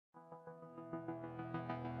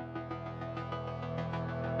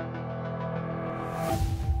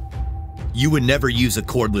You would never use a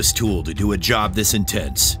cordless tool to do a job this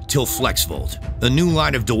intense, till Flexvolt, a new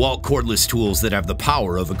line of DeWalt cordless tools that have the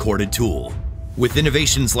power of a corded tool. With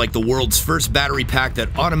innovations like the world's first battery pack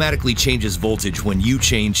that automatically changes voltage when you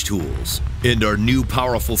change tools, and our new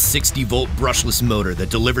powerful 60-volt brushless motor that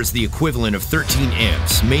delivers the equivalent of 13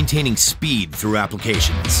 amps, maintaining speed through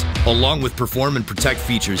applications, along with perform and protect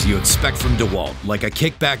features you expect from DeWalt, like a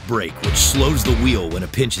kickback brake which slows the wheel when a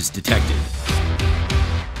pinch is detected.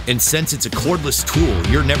 And since it's a cordless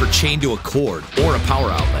tool, you're never chained to a cord or a power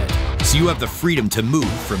outlet, so you have the freedom to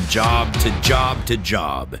move from job to job to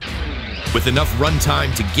job, with enough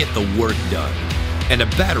runtime to get the work done, and a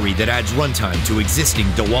battery that adds runtime to existing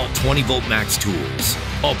DeWalt 20-volt max tools,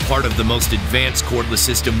 all part of the most advanced cordless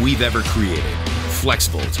system we've ever created.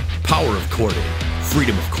 Flexvolt, power of corded,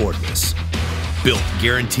 freedom of cordless. Built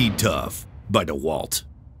guaranteed tough by DeWalt.